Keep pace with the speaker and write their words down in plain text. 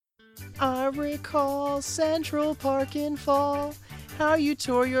I recall Central Park in fall, how you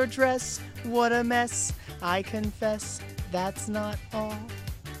tore your dress, what a mess. I confess, that's not all.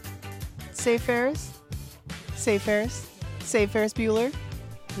 Say Ferris? Say Ferris? Say Ferris Bueller?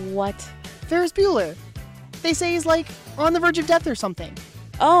 What? Ferris Bueller. They say he's like on the verge of death or something.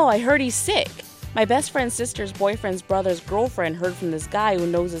 Oh, I heard he's sick. My best friend's sister's boyfriend's brother's girlfriend heard from this guy who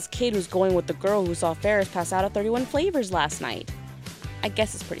knows his kid who's going with the girl who saw Ferris pass out at 31 Flavors last night. I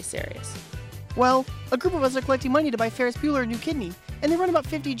guess it's pretty serious. Well, a group of us are collecting money to buy Ferris Bueller a new kidney, and they run about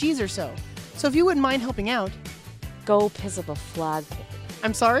 50 G's or so. So if you wouldn't mind helping out... Go piss up a flagpole.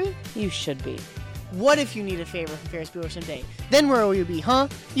 I'm sorry? You should be. What if you need a favor from Ferris Bueller someday? Then where will you be, huh?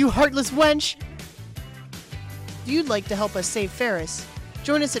 You heartless wench! If you'd like to help us save Ferris,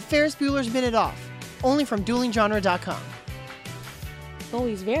 join us at Ferris Bueller's Minute Off, only from duelinggenre.com. Oh,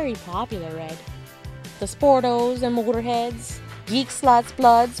 he's very popular, Red. The sportos and motorheads, geeks, sluts,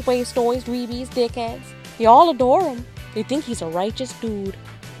 bloods, wastoids, dweebies, dickheads, they all adore him. They think he's a righteous dude.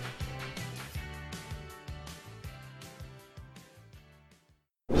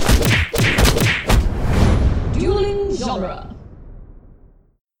 Dueling Genre.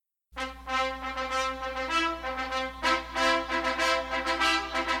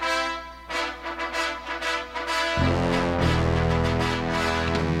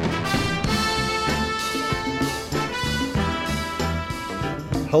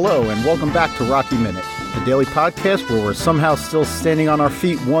 Hello, and welcome back to Rocky Minute, the daily podcast where we're somehow still standing on our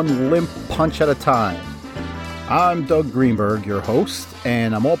feet one limp punch at a time. I'm Doug Greenberg, your host,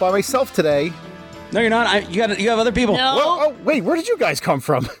 and I'm all by myself today. No, you're not. You have other people. No. Whoa, oh, wait, where did you guys come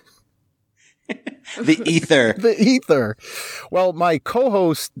from? The ether. The ether. Well, my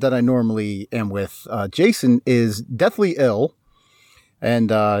co-host that I normally am with, Jason, is deathly ill,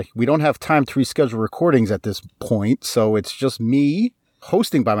 and we don't have time to reschedule recordings at this point, so it's just me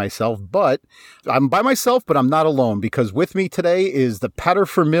hosting by myself, but I'm by myself, but I'm not alone, because with me today is the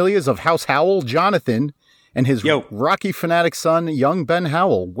paterfamilias of House Howell, Jonathan, and his Rocky fanatic son, young Ben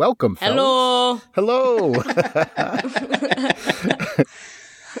Howell. Welcome, fellas. Hello.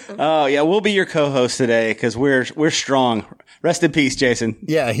 Oh, yeah, we'll be your co-host today because we're strong. Rest in peace, Jason.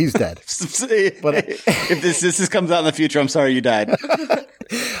 Yeah, he's dead. But if this comes out in the future, I'm sorry you died.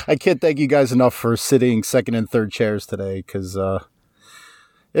 I can't thank you guys enough for sitting second and third chairs today, because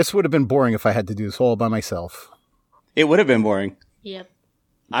this would have been boring if I had to do this all by myself. It would have been boring. Yep.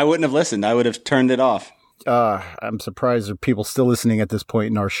 I wouldn't have listened. I would have turned it off. I'm surprised there are people still listening at this point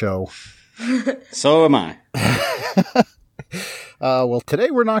in our show. So am I. Well,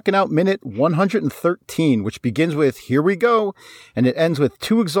 today we're knocking out minute 113, which begins with "Here we go," and it ends with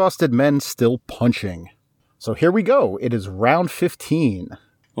two exhausted men still punching. So here we go. It is round 15.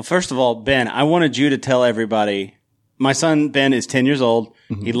 Well, first of all, Ben, I wanted you to tell everybody. My son, Ben, is 10 years old.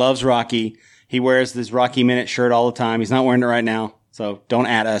 Mm-hmm. He loves Rocky. He wears this Rocky Minute shirt all the time. He's not wearing it right now, so don't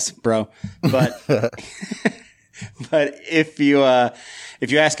at us, bro. But but if you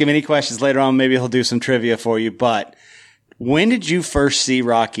ask him any questions later on, maybe he'll do some trivia for you. But when did you first see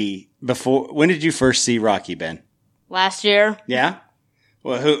Rocky? When did you first see Rocky, Ben? Last year. Yeah.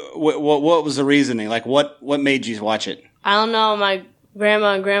 Well, what was the reasoning? Like, what made you watch it? I don't know. My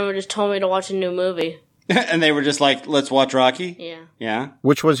grandma and grandma just told me to watch a new movie. And they were just like, let's watch Rocky? Yeah. Yeah?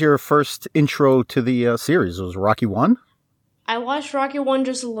 Which was your first intro to the series? Was Rocky 1? I watched Rocky 1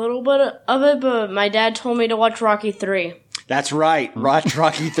 just a little bit of it, but my dad told me to watch Rocky 3. That's right. Watch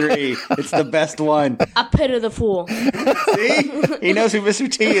Rocky 3. It's the best one. I pity the fool. See? He knows who Mr.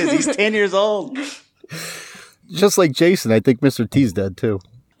 T is. He's 10 years old. Just like Jason, I think Mr. T's dead too.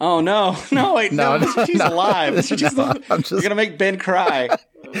 Oh, no. No, wait. No, Mr. T's alive. Mr. T's alive. You're going to make Ben cry.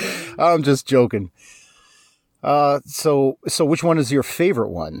 I'm just joking. So which one is your favorite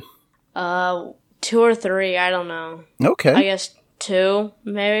one? 2 or 3, I don't know. Okay. I guess 2,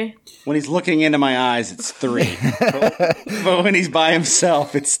 maybe. When he's looking into my eyes, it's 3. but when he's by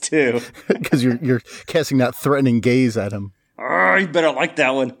himself, it's 2. Because you're casting that threatening gaze at him. Oh, you better like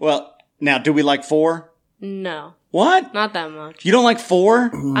that one. Well, now, do we like 4? No. What? Not that much. You don't like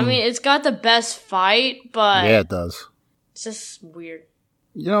 4? I mean, it's got the best fight, but... Yeah, it does. It's just weird.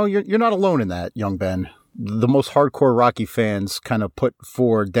 You know, you're not alone in that, young Ben. The most hardcore Rocky fans kind of put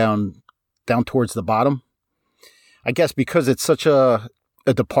 4 down towards the bottom. I guess because it's such a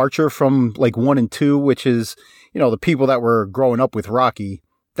departure from like 1 and 2, which is, the people that were growing up with Rocky,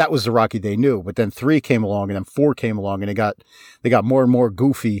 that was the Rocky they knew. But then 3 came along and then 4 came along and they got more and more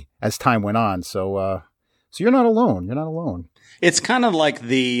goofy as time went on. So you're not alone. You're not alone. It's kind of like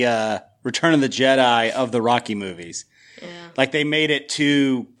the Return of the Jedi of the Rocky movies. Yeah. Like they made it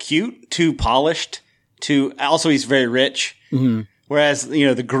too cute, too polished, also he's very rich. Mm-hmm. Whereas,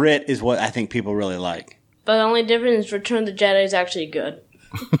 the grit is what I think people really like. But the only difference is Return of the Jedi is actually good.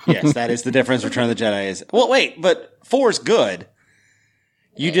 Yes, that is the difference. Return of the Jedi is. Well, wait, but 4's good.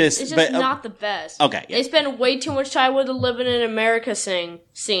 It's just not the best. Okay. Yeah. They spend way too much time with the Living in America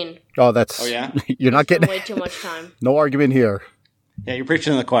scene. Oh, that's. Oh, yeah? You're not getting Way too much time. No argument here. Yeah, you're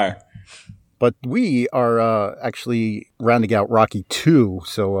preaching to the choir. But we are actually rounding out Rocky 2,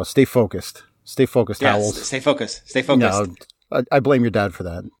 so stay focused. Stay focused, Yeah, Howells. stay focused. Stay focused. No, I blame your dad for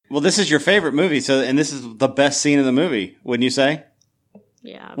that. Well, this is your favorite movie, and this is the best scene of the movie, wouldn't you say?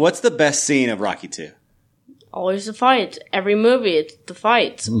 Yeah. What's the best scene of Rocky 2? Always the fights. Every movie, it's the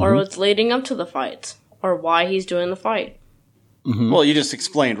fights. Or what's leading up to the fights. Or why he's doing the fight. Mm-hmm. Well, you just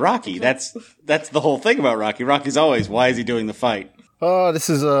explained Rocky. That's the whole thing about Rocky. Rocky's always, why is he doing the fight? This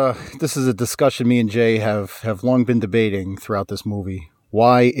is a discussion me and Jay have long been debating throughout this movie.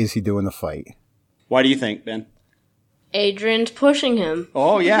 Why is he doing the fight? Why do you think, Ben? Adrian's pushing him.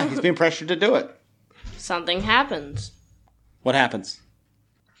 Oh, yeah, he's being pressured to do it. Something happens. What happens?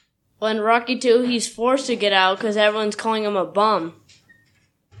 Well, in Rocky 2, he's forced to get out because everyone's calling him a bum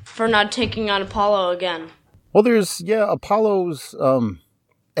for not taking on Apollo again. Well, Apollo's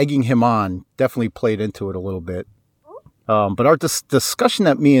egging him on definitely played into it a little bit. But our discussion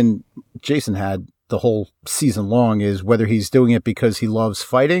that me and Jason had the whole season long is whether he's doing it because he loves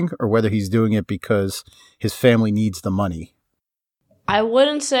fighting or whether he's doing it because his family needs the money. I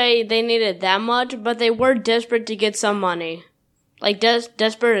wouldn't say they needed that much, but they were desperate to get some money. Like,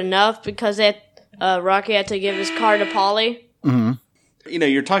 desperate enough because Rocky had to give his car to Paulie. Mm-hmm.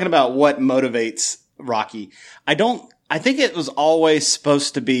 You're talking about what motivates Rocky. I think it was always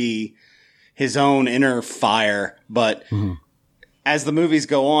supposed to be his own inner fire, but as the movies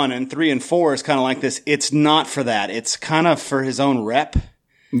go on, and 3 and 4 is kind of like this, it's not for that. It's kind of for his own rep.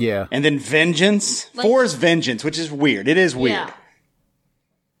 Yeah. And then vengeance. 4 is vengeance, which is weird. It is weird. Yeah.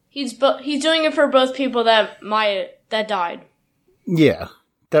 He's doing it for both people that died. Yeah.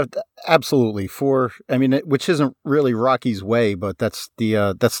 That absolutely. Which isn't really Rocky's way, but that's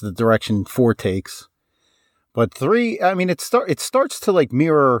the direction 4 takes. But 3, it starts to like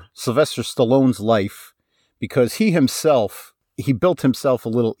mirror Sylvester Stallone's life because he built himself a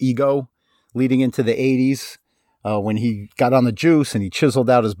little ego leading into the 80s when he got on the juice and he chiseled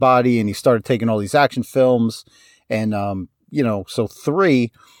out his body and he started taking all these action films. And, so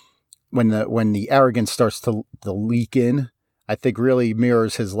 3, when the arrogance starts to leak in, I think really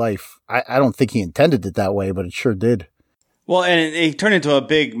mirrors his life. I don't think he intended it that way, but it sure did. Well, and it turned into a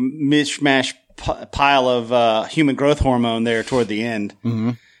big mishmash pile of human growth hormone there toward the end.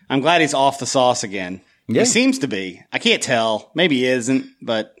 Mm-hmm. I'm glad he's off the sauce again. Yeah. He seems to be. I can't tell. Maybe he isn't,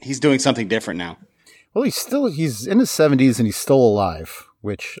 but he's doing something different now. Well, he's in his 70s and he's still alive,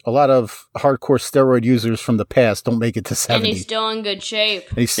 which a lot of hardcore steroid users from the past don't make it to 70. And he's still in good shape.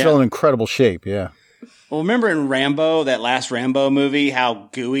 And he's still in incredible shape, yeah. Well, remember in Rambo, that last Rambo movie, how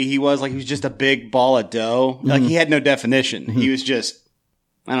gooey he was? Like he was just a big ball of dough. Mm-hmm. Like he had no definition. Mm-hmm. He was just,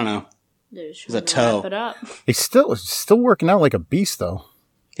 I don't know. He was a toe. It up. He's still working out like a beast, though.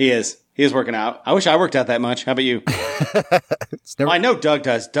 He is. He is working out. I wish I worked out that much. How about you? I know Doug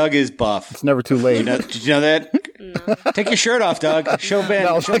does. Doug is buff. It's never too late. Did you know that? No. Take your shirt off, Doug. Show Ben.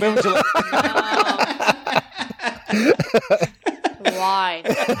 No. Show Ben what you look. Why?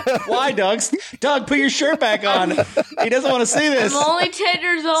 Why, Doug? Doug, put your shirt back on. He doesn't want to see this. I'm only 10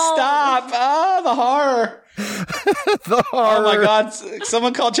 years old. Stop. Oh, the horror. The horror. Oh, my God.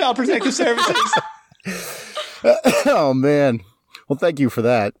 Someone call Child Protective Services. Oh, man. Well, thank you for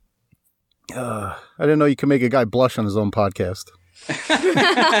that. I didn't know you could make a guy blush on his own podcast.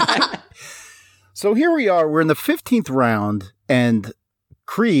 So here we are. We're in the 15th round, and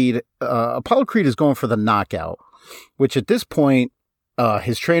Apollo Creed is going for the knockout, which at this point,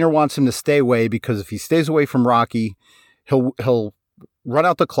 his trainer wants him to stay away because if he stays away from Rocky, he'll run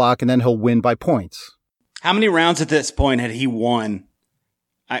out the clock and then he'll win by points. How many rounds at this point had he won?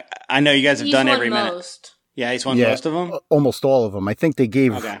 I know you guys have done every minute. Most. Yeah, he's won most of them? Almost all of them. I think they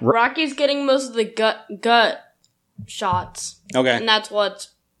gave... Okay. Rocky's getting most of the gut shots. Okay. And that's what's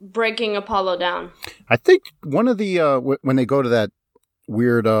breaking Apollo down. I think one of the... when they go to that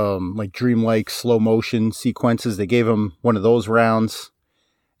weird, like dreamlike slow motion sequences, they gave him one of those rounds.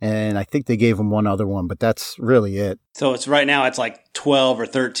 And I think they gave him one other one, but that's really it. So it's right now it's like 12 or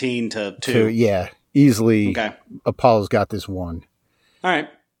 13 to 2. Yeah, easily. Okay. Apollo's got this one. All right.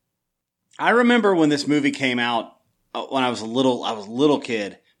 I remember when this movie came out when I was a little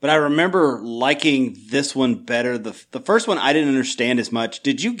kid, but I remember liking this one better. The first one I didn't understand as much.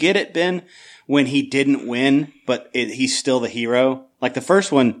 Did you get it, Ben, when he didn't win, but he's still the hero? Like the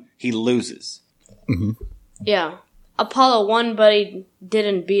first one, he loses. Mm-hmm. Yeah. Apollo won, but he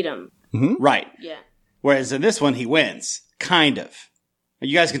didn't beat him. Right. Yeah. Whereas in this one, he wins. Kind of.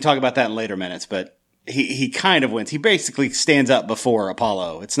 You guys can talk about that in later minutes, but he kind of wins. He basically stands up before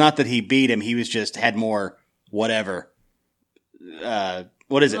Apollo. It's not that he beat him. He was just had more whatever.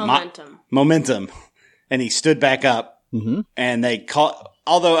 What is it? Momentum. And he stood back up. And they call.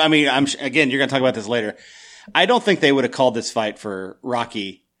 Although, I mean, again, you're going to talk about this later. I don't think they would have called this fight for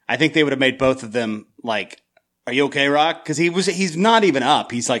Rocky. I think they would have made both of them like, "Are you okay, Rock?" Because he's not even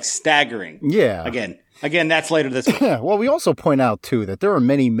up. He's like staggering. Yeah. Again, that's later this week. Well, we also point out too that there are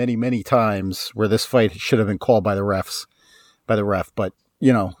many, many, many times where this fight should have been called by the ref. But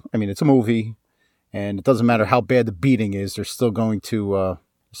you know, I mean, it's a movie, and it doesn't matter how bad the beating is. They're still going to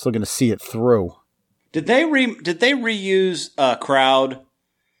see it through. Did they reuse a crowd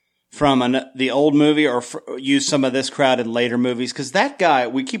from the old movie, or use some of this crowd in later movies? Because that guy,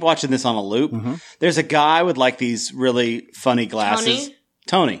 we keep watching this on a loop. There's a guy with like these really funny glasses.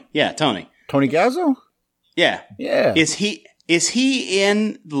 Tony. Yeah, Tony. Tony Gazzo? Yeah. Yeah. Is he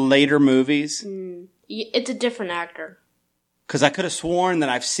in later movies? It's a different actor. Because I could have sworn that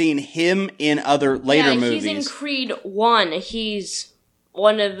I've seen him in other later movies. He's in Creed 1. He's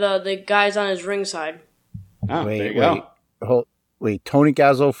one of the guys on his ringside. Oh, there you go. Wait, Tony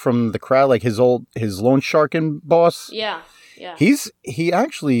Gazzo from the crowd, like his loan sharking boss? Yeah. He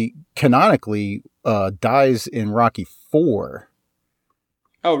actually canonically dies in Rocky 4.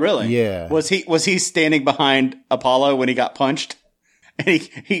 Oh, really? Yeah. Was he standing behind Apollo when he got punched? And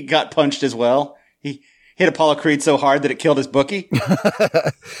he got punched as well? He hit Apollo Creed so hard that it killed his bookie?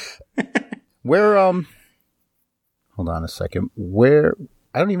 Where, hold on a second. Where,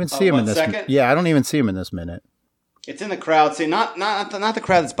 I don't even see him in this. Yeah, I don't even see him in this minute. It's in the crowd. See, not the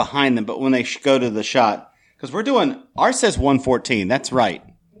crowd that's behind them, but when they go to the shot. Because ours says 114. That's right.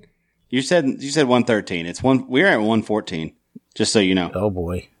 You said 113. We're at 114. Just so you know. Oh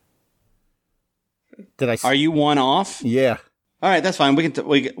boy. Are you one off? Yeah. All right, that's fine. We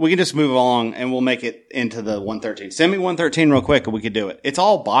can just move along and we'll make it into the 113. Send me 113 real quick and we could do it. It's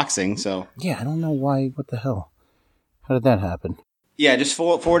all boxing, so. Yeah, I don't know why. What the hell? How did that happen? Yeah, just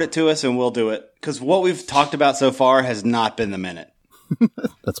forward it to us and we'll do it. Because what we've talked about so far has not been the minute.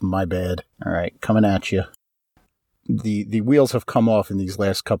 That's my bad. All right, coming at you. The wheels have come off in these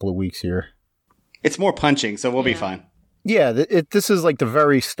last couple of weeks here. It's more punching, so we'll be fine. Yeah, this is like the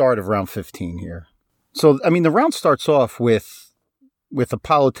very start of round 15 here. So, I mean, the round starts off with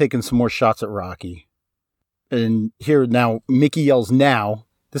Apollo taking some more shots at Rocky. And here now, Mickey yells now.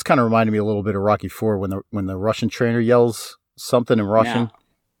 This kind of reminded me a little bit of Rocky 4 when the Russian trainer yells something in Russian.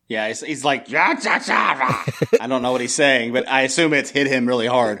 Yeah, he's like, ya, cha, cha. I don't know what he's saying, but I assume it's hit him really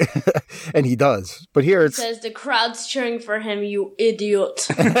hard. And he does. But here it says the crowd's cheering for him, you idiot.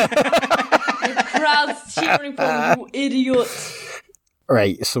 The crowd's cheering for him, you idiot. All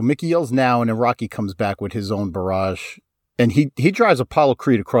right, so Mickey yells now, and then Rocky comes back with his own barrage. And he drives Apollo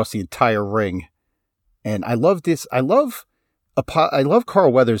Creed across the entire ring. And I love this. I love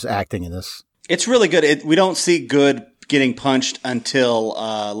Carl Weathers' acting in this. It's really good. We don't see good getting punched until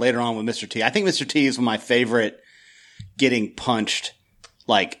later on with Mr. T. I think Mr. T is my favorite getting punched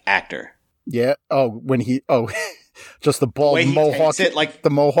like actor. Yeah. Just the bald mohawk, like the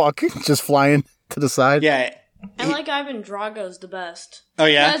mohawk just flying to the side. Yeah. I like Ivan Drago's the best. Oh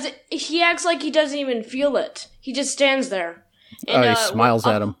yeah. Because he acts like he doesn't even feel it. He just stands there. And, he smiles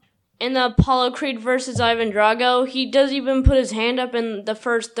at him. In the Apollo Creed versus Ivan Drago, he doesn't even put his hand up in the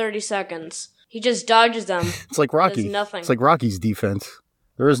first 30 seconds. He just dodges them. It's like Rocky. Does nothing. It's like Rocky's defense.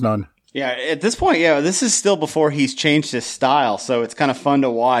 There is none. Yeah, at this point, this is still before he's changed his style, so it's kind of fun to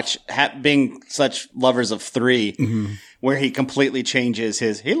watch, being such lovers of three, where he completely changes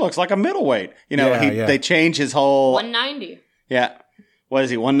he looks like a middleweight. They change his whole... 190. Yeah. What is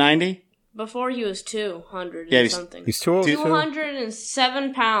he, 190? Before he was 200 something. He's 202.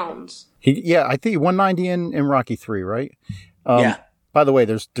 207 pounds. I think 190 in Rocky 3, right? Yeah. By the way,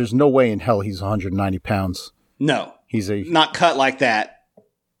 there's no way in hell he's 190 pounds. No. He's not cut like that.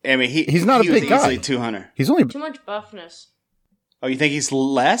 I mean, he's not a big guy. Easily 200. He's only too much buffness. Oh, you think he's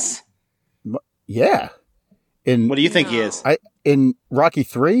less? Yeah. What do you think he is? In Rocky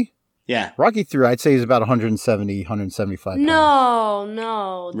 3? Yeah. Rocky 3, I'd say he's about 170, 175 pounds.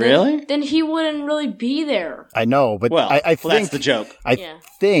 No. Really? Then he wouldn't really be there. I know, but I think that's the joke. I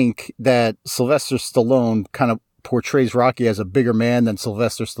think that Sylvester Stallone kind of portrays Rocky as a bigger man than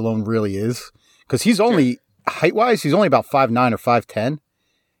Sylvester Stallone really is. Because he's only, height-wise, he's only about 5'9" or 5'10".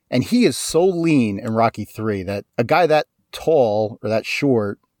 And he is so lean in Rocky 3 that a guy that tall or that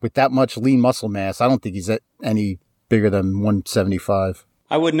short with that much lean muscle mass, I don't think he's any bigger than 175.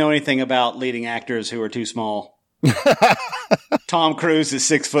 I wouldn't know anything about leading actors who are too small. Tom Cruise is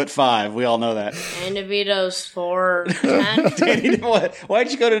 6'5". We all know that. Danny DeVito's 4'10". Danny,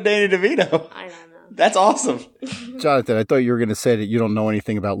 why'd you go to Danny DeVito? I don't know. That's awesome. Jonathan, I thought you were going to say that you don't know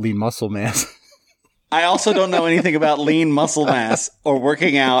anything about lean muscle mass. I also don't know anything about lean muscle mass or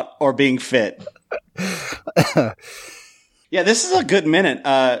working out or being fit. Yeah, this is a good minute.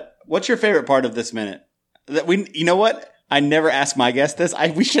 What's your favorite part of this minute? You know what? I never ask my guest this.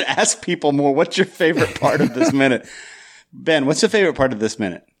 We should ask people more. What's your favorite part of this minute? Ben, what's your favorite part of this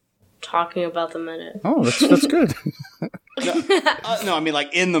minute? Talking about the minute. Oh, that's good. No, I mean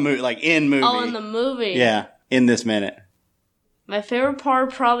like in the movie, like in movie. Oh, in the movie. Yeah, in this minute. My favorite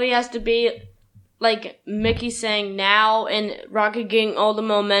part probably has to be like Mickey saying now and Rocky getting all the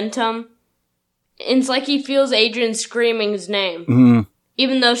momentum. It's like he feels Adrian screaming his name,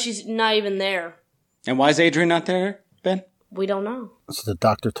 even though she's not even there. And why is Adrian not there, Ben? We don't know. So the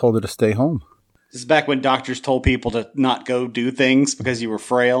doctor told her to stay home. This is back when doctors told people to not go do things because you were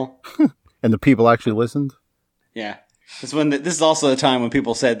frail. And the people actually listened? Yeah. This is also the time when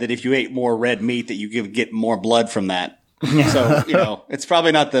people said that if you ate more red meat that you could get more blood from that. So, it's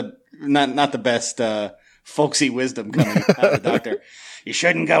probably not the best folksy wisdom coming out of the doctor. You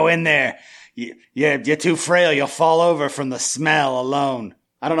shouldn't go in there. You're too frail. You'll fall over from the smell alone.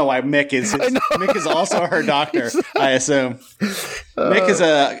 I don't know why Mick is also her doctor. I assume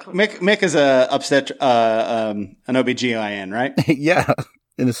Mick is a upset an OBGYN, right? Yeah,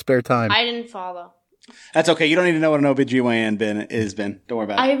 in his spare time. I didn't follow. That's okay. You don't need to know what an OBGYN is, Ben. Don't worry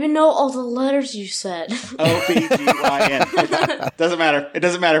about it. I even know all the letters you said. OBGYN. Doesn't matter. It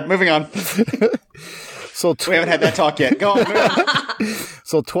doesn't matter. Moving on. So we haven't had that talk yet. Go on. Move on.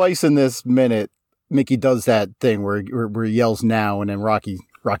 So twice in this minute, Mickey does that thing where he yells now, and then Rocky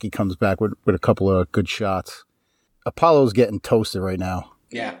comes back with a couple of good shots. Apollo's getting toasted right now.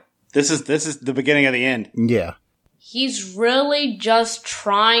 Yeah. This is the beginning of the end. Yeah. He's really just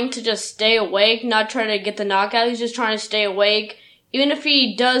trying to just stay awake, not trying to get the knockout. He's just trying to stay awake. Even if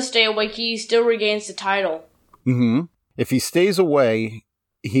he does stay awake, he still regains the title. Mm-hmm. If he stays away,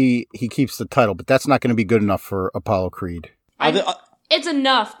 he keeps the title, but that's not going to be good enough for Apollo Creed. It's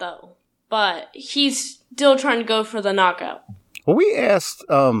enough, though. But he's still trying to go for the knockout. Well, we asked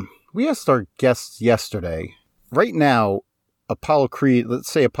our guests yesterday. Right now, Apollo Creed, let's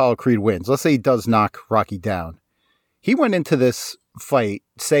say Apollo Creed wins. Let's say he does knock Rocky down. He went into this fight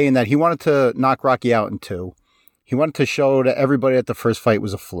saying that he wanted to knock Rocky out in 2. He wanted to show to everybody that the first fight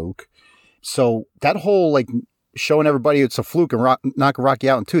was a fluke. So that whole, showing everybody it's a fluke and knocking Rocky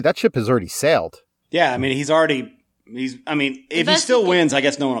out in 2, that ship has already sailed. Yeah, I mean, if he still wins, I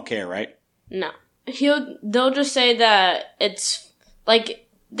guess no one will care, right? No. They'll just say that it's,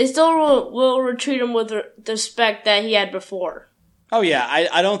 they still will treat him with the respect that he had before. Oh, yeah.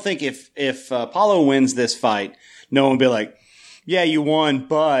 I don't think if Apollo wins this fight, no one will be like, yeah, you won,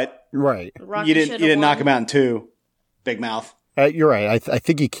 but right. You didn't knock him out in 2. Big mouth. You're right. I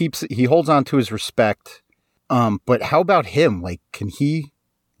think he holds on to his respect. But how about him? Can he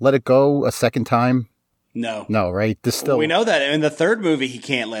let it go a second time? No. No, right? We know that in the third movie he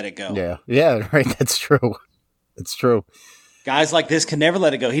can't let it go. Yeah. Yeah, right. That's true. It's true. Guys like this can never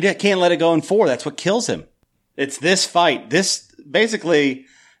let it go. He can't let it go in 4. That's what kills him. It's this fight. This basically,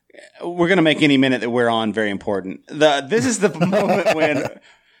 we're going to make any minute that we're on very important. This is the moment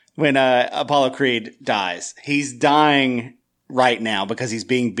when Apollo Creed dies. He's dying right now because he's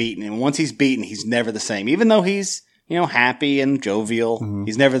being beaten. And once he's beaten, he's never the same. Even though he's, happy and jovial,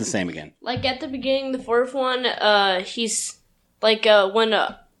 he's never the same again. At the beginning, the 4th one, he's when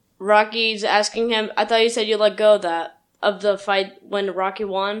Rocky's asking him, I thought you said you let go of the fight when Rocky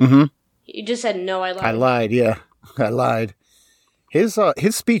won. Mm-hmm. You just said, no, I lied. I lied, yeah. I lied. His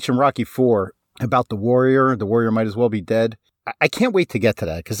speech in Rocky 4 about the warrior might as well be dead. I can't wait to get to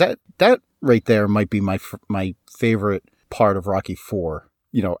that, because that right there might be my favorite part of Rocky 4.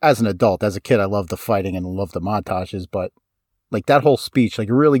 As an adult, as a kid, I love the fighting and love the montages, but that whole speech, it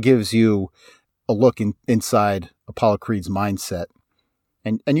really gives you a look inside Apollo Creed's mindset.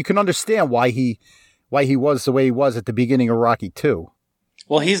 And you can understand why he was the way he was at the beginning of Rocky 2.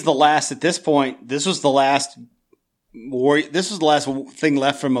 Well, he's the last at this point. This was the last thing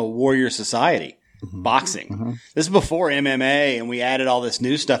left from a warrior society. Mm-hmm. Boxing. Mm-hmm. This is before MMA, and we added all this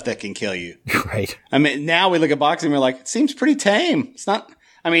new stuff that can kill you. Right. I mean, now we look at boxing and we're like, it seems pretty tame. It's not,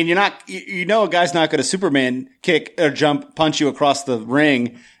 I mean, a guy's not going to Superman kick or punch you across the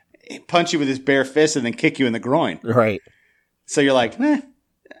ring, punch you with his bare fist, and then kick you in the groin. Right. So you're like, eh.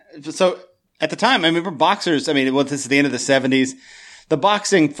 So at the time, I remember boxers, this is the end of the 70s. The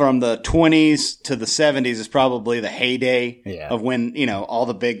boxing from the 20s to the 70s is probably the heyday of when, all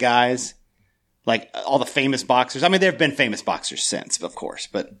the big guys. Like all the famous boxers. I mean, there have been famous boxers since, of course,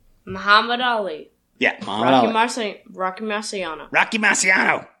 but Muhammad Ali. yeah, Muhammad Ali. Rocky Marciano. Rocky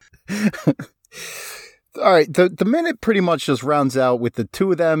Marciano. All right, the minute pretty much just rounds out with the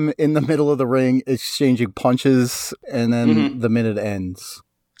two of them in the middle of the ring exchanging punches, and then the minute ends.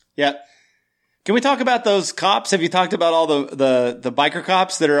 Yeah. Can we talk about those cops? Have you talked about all the biker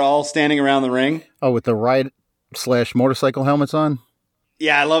cops that are all standing around the ring? Oh, with the riot/motorcycle helmets on?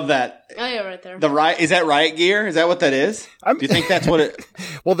 Yeah, I love that. Oh, yeah, right there. Is that riot gear? Is that what that is? Do you think that's what it?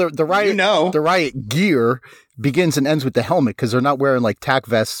 Well, the riot, the riot gear begins and ends with the helmet because they're not wearing like tack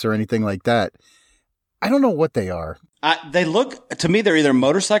vests or anything like that. I don't know what they are. They look to me. They're either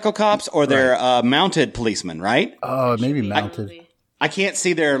motorcycle cops or they're mounted policemen, right? Oh, maybe mounted. I can't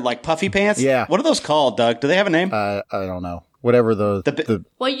see their like puffy pants. Yeah. What are those called, Doug? Do they have a name? I don't know. Whatever the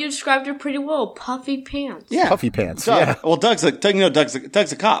Well, you described it pretty well. Puffy pants. Yeah, puffy pants. Doug. Yeah. Well, Doug's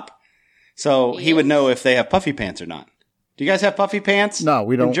a cop, so he would know if they have puffy pants or not. Do you guys have puffy pants? No,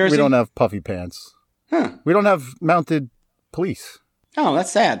 we don't. In Jersey? We don't have puffy pants. Huh. We don't have mounted police. Oh,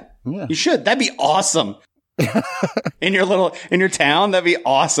 that's sad. Yeah. You should. That'd be awesome. in your town, that'd be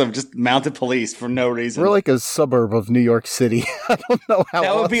awesome. Just mounted police for no reason. We're like a suburb of New York City. I don't know how.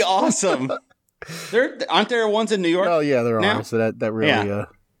 That would be awesome. Aren't there ones in New York? Oh yeah, there now? are. So that really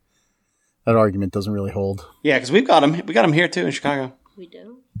that argument doesn't really hold. Yeah, because we've got them. We got them here too in Chicago. We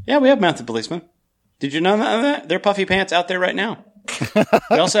do. Yeah, we have mounted policemen. Did you know that? They're puffy pants out there right now.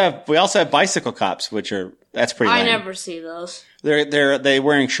 we also have bicycle cops, that's pretty lame. I never see those. They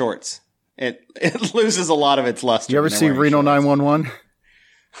wearing shorts. It loses a lot of its luster. You ever see Reno 911?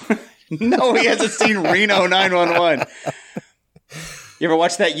 No, he hasn't seen Reno 911. You ever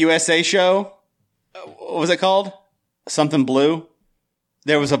watch that USA show? What was it called? Something Blue?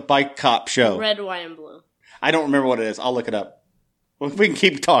 There was a bike cop show. Red, white, and blue. I don't remember what it is. I'll look it up. We can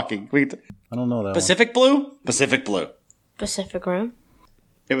keep talking. I don't know that Pacific Blue? Pacific Blue. Pacific Rim.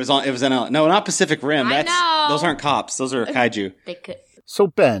 It was in no, not Pacific Rim. I know. Those aren't cops. Those are kaiju. They could. So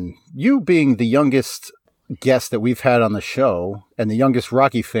Ben, you being the youngest guest that we've had on the show and the youngest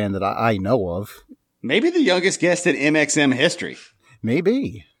Rocky fan that I know of, maybe the youngest guest in MXM history.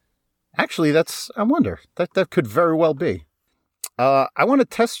 Maybe. Actually, I wonder. That could very well be. I want to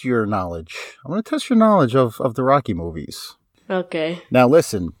test your knowledge. I want to test your knowledge of the Rocky movies. Okay. Now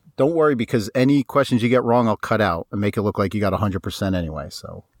listen, don't worry because any questions you get wrong, I'll cut out and make it look like you got 100% anyway,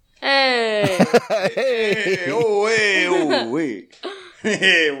 so. Hey. Hey, oh, hey, oh, wait.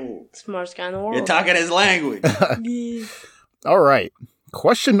 Smartest guy in the world. You're talking his language. All right.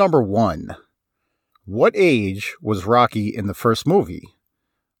 Question number 1. What age was Rocky in the first movie?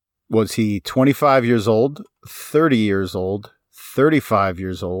 Was he 25 years old, 30 years old, 35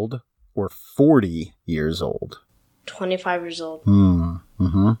 years old, or 40 years old? 25 years old.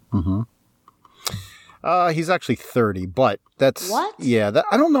 He's actually 30, but that's... What? Yeah,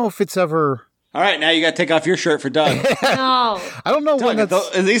 I don't know if it's ever... All right, now you got to take off your shirt for Doug. No. I don't know when Doug,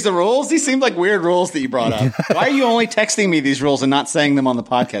 that's... are these the rules? These seem like weird rules that you brought up. Why are you only texting me these rules and not saying them on the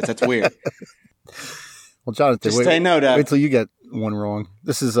podcast? That's weird. Well, Jonathan, Just say no, Doug. wait till you get one wrong.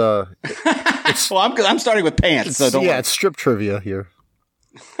 This is... Well, I'm starting with pants, so don't worry. it's strip trivia here.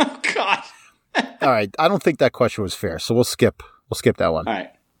 Oh, God. All right, I don't think that question was fair, so we'll skip that one. All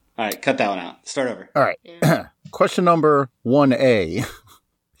right, cut that one out. Start over. All right. Question number 1A.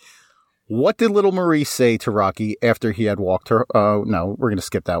 What did Little Marie say to Rocky after he had walked her? No, we're going to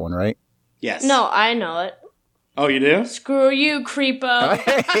skip that one, right? Yes. No, I know it. Oh, you do? Screw you, creepo.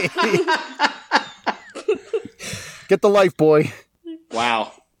 Get the life, boy.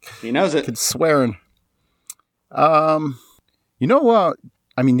 Wow. He knows it. It's swearing. I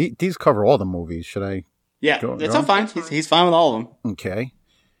mean, these cover all the movies. Should I? Yeah, it's all fine. He's fine with all of them. Okay.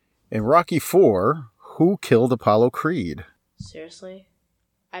 In Rocky IV, who killed Apollo Creed? Seriously?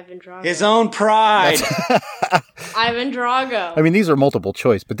 Ivan Drago. His own pride. Ivan Drago. I mean, these are multiple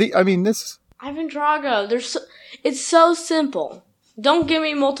choice, but this... Ivan Drago. It's so simple. Don't give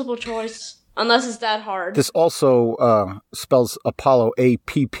me multiple choice unless it's that hard. This also spells Apollo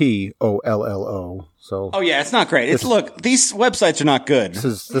Apollo. So. Oh yeah, it's not great. Look, these websites are not good.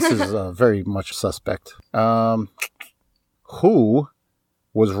 This is very much suspect. Who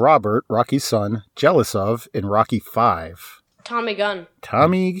was Robert, Rocky's son, jealous of in Rocky V? Tommy Gunn.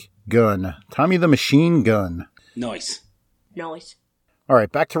 Tommy Gunn. Tommy the Machine Gun. Nice. Noise. All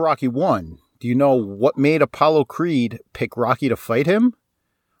right, back to Rocky 1. Do you know what made Apollo Creed pick Rocky to fight him?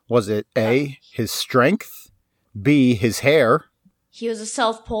 Was it A, his strength, B, his hair? He was a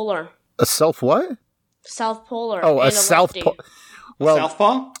South Polar. A self what? South Polar. Oh, and a South lefty. Well,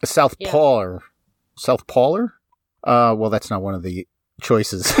 Southpaw? a South Polar. South Polar? Well, that's not one of the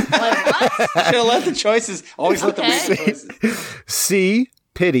choices. Wait, what? Should have let the choices. Always let the Okay. weird choices. C,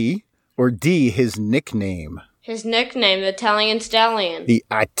 pity, or D, his nickname. His nickname, the Italian Stallion. The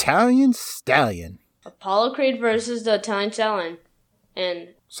Italian Stallion. Apollo Creed versus the Italian Stallion. And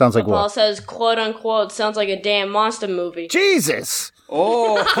Sounds like Apollo what? says, quote unquote, sounds like a damn monster movie. Jesus!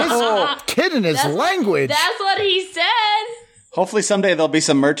 Oh, Kid in his language. That's what he said. hopefully someday there'll be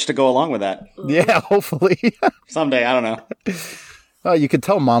some merch to go along with that. Yeah, hopefully. Someday, I don't know. Oh, you can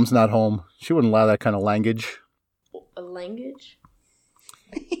tell mom's not home. She wouldn't allow that kind of language. A language?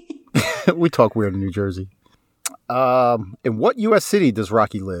 We talk weird in New Jersey. In what U.S. city does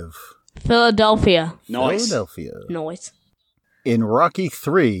Rocky live? Philadelphia. Nice. Philadelphia. Noise. In Rocky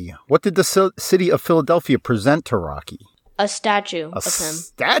 3, what did the city of Philadelphia present to Rocky? A statue A of him.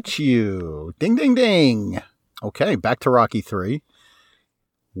 statue. Ding, ding, ding. Okay, back to Rocky 3.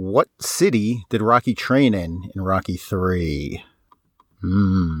 What city did Rocky train in Rocky 3?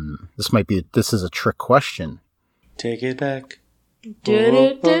 This is a trick question. Take it back.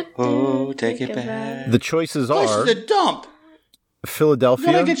 Do-do-do-do. Take it back. The choices This are is a dump.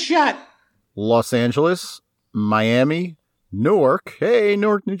 Philadelphia, Gonna get shot. Los Angeles, Miami, Newark, hey,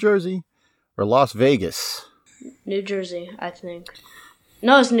 Newark, New Jersey, or Las Vegas. New Jersey, I think.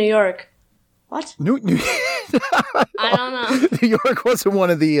 No, it's New York. What? New I don't know. New York wasn't one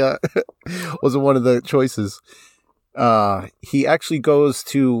of the choices. He actually goes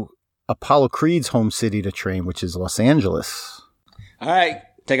to Apollo Creed's home city to train, which is Los Angeles. All right,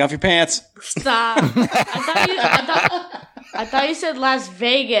 take off your pants. Stop. I thought you said Las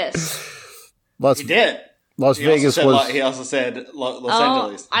Vegas. He did. Las Vegas was He also said Los Oh,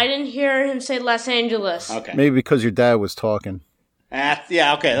 Angeles. I didn't hear him say Los Angeles. Okay. maybe because your dad was talking.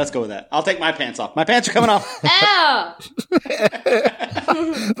 Yeah, okay, let's go with that. I'll take my pants off. My pants are coming off. Ow!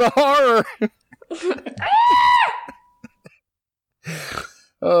 The horror.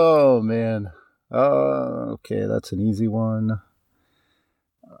 Oh man. Okay, that's an easy one.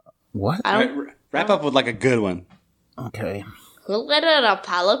 What? I don't. Wrap up with like a good one. Okay. Who let it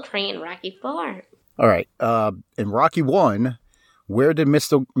Apollo Creed in Rocky 4? All right. In Rocky 1, where did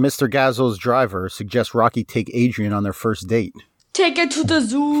Mr. Gazzo's driver suggest Rocky take Adrian on their first date? Take it to the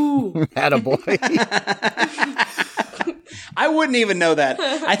zoo. Attaboy. I wouldn't even know that.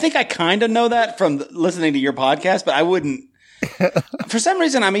 I think I kind of know that from listening to your podcast, but I wouldn't. For some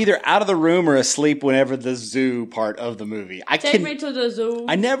reason, I'm either out of the room or asleep whenever the zoo part of the movie. Take me to the zoo.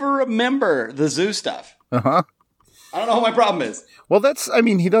 I never remember the zoo stuff. Uh-huh. I don't know what my problem is. Well,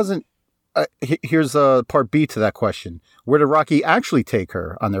 he doesn't. Here's part B to that question. Where did Rocky actually take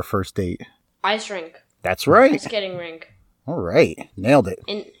her on their first date? Ice rink. That's right. Ice skating rink. All right. Nailed it.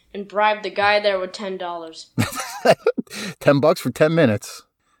 And bribe the guy there with $10. $10 for 10 minutes.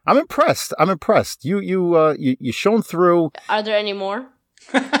 I'm impressed. You shone through. Are there any more?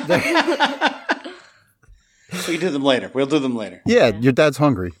 We do them later. We'll do them later. Yeah, your dad's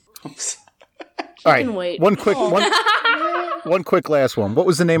hungry. All right. can wait. One quick last one. What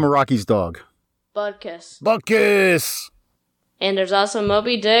was the name of Rocky's dog? Budkiss. Buckus. And there's also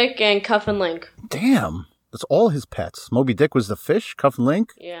Moby Dick and Cuff and Link. Damn. That's all his pets. Moby Dick was the fish, Cuff and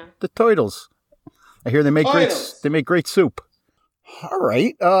Link, Yeah. the turtles. I hear they make great soup. All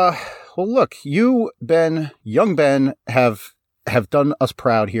right. Well, look, you, Ben, young Ben, have done us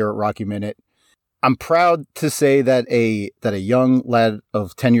proud here at Rocky Minute. I'm proud to say that a young lad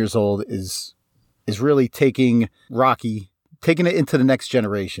of 10 years old is really taking Rocky, taking it into the next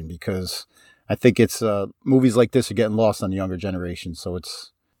generation, because I think it's movies like this are getting lost on the younger generation. So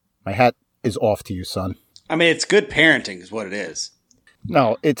my hat is off to you, son. I mean, it's good parenting is what it is.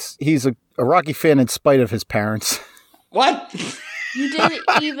 No, he's a Rocky fan in spite of his parents. What? You didn't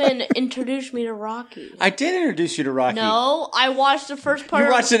even introduce me to Rocky. I did introduce you to Rocky. No, I watched the first part.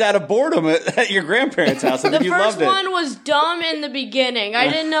 You watched it out of boredom at your grandparents' house, and The then you first loved it. one was dumb in the beginning. I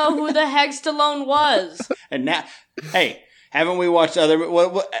didn't know who the heck Stallone was. And now, hey, haven't we watched other?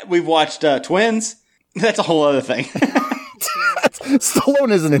 We've watched Twins. That's a whole other thing.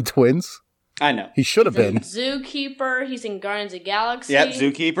 Stallone isn't in Twins. I know. He should have been. Zookeeper. He's in Guardians of the Galaxy. Yep,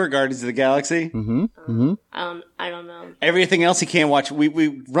 Zookeeper, Guardians of the Galaxy. Mm-hmm. I don't know. Everything else he can't watch. We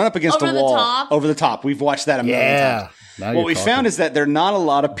run up against Over a the wall. Top? Over the Top. We've watched that a million Yeah. times. What we found is that there are not a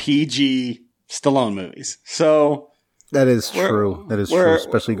lot of PG Stallone movies. So that is true. That is true.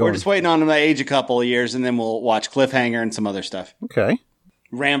 Especially we're just waiting on him to age a couple of years, and then we'll watch Cliffhanger and some other stuff. Okay.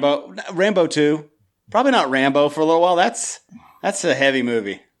 Rambo 2. Probably not Rambo for a little while. That's a heavy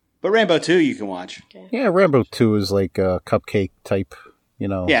movie. But Rambo 2 you can watch. Okay. Yeah, Rambo 2 is like a cupcake type, you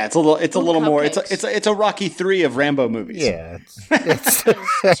know. Yeah, it's a little more. cupcakes. It's a Rocky 3 of Rambo movies. Yeah.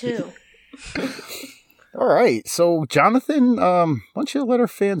 It's Two. All right. So, Jonathan, why don't you let our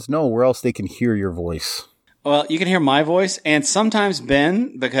fans know where else they can hear your voice? Well, you can hear my voice and sometimes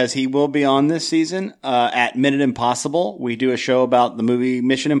Ben, because he will be on this season, at Minute Impossible. We do a show about the movie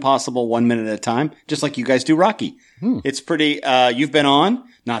Mission Impossible 1 minute at a time, just like you guys do Rocky. It's pretty, you've been on,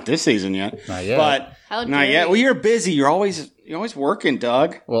 not this season yet. Not yet. But How not dare yet. you. Well, you're busy. You're always working,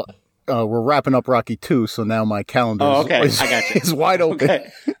 Doug. Well, we're wrapping up Rocky 2, so now my calendar Oh, okay. is, I got you. is wide open.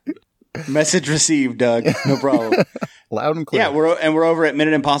 Okay. Message received, Doug. No problem. Loud and clear. Yeah, we're over at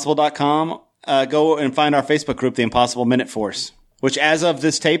minuteimpossible.com. Go and find our Facebook group, The Impossible Minute Force, which as of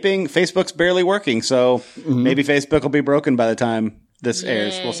this taping, Facebook's barely working. So maybe Facebook will be broken by the time this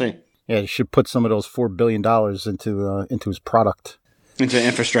airs. We'll see. Yeah, you should put some of those $4 billion into his product. Into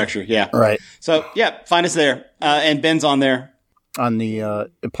infrastructure. Yeah. Right. So yeah, find us there. And Ben's on there. On the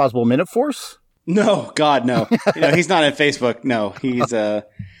Impossible Minute Force? No, God, no. He's not at Facebook. No,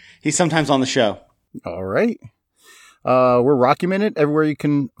 he's sometimes on the show. All right. We're Rocky Minute everywhere you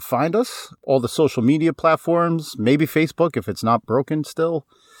can find us. All the social media platforms, maybe Facebook if it's not broken still.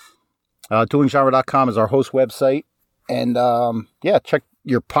 Duelinggenre.com is our host website. And check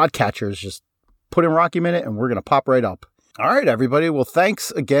your podcatchers. Just put in Rocky Minute and we're going to pop right up. All right, everybody. Well,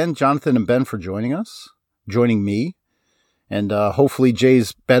 thanks again, Jonathan and Ben, for joining me. And hopefully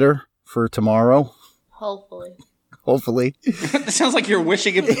Jay's better for tomorrow. Hopefully. It sounds like you're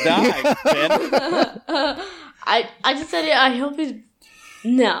wishing him to die, Ben. I just said it. I hope he's...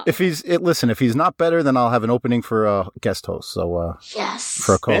 No. If he's not better, then I'll have an opening for a guest host. So, Yes.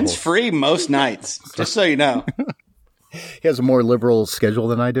 for a co-host. Ben's free most nights, just so you know. He has a more liberal schedule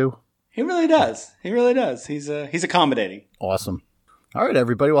than I do. He really does. He's accommodating. Awesome. All right,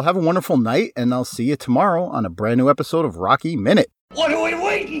 everybody. Well, have a wonderful night, and I'll see you tomorrow on a brand new episode of Rocky Minute. What are we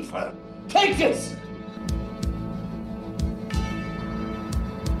waiting for? Take this!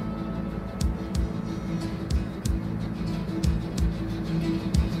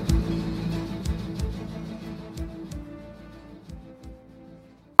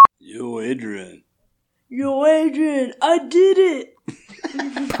 Yo, Adrian, I did it.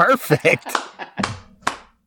 Perfect.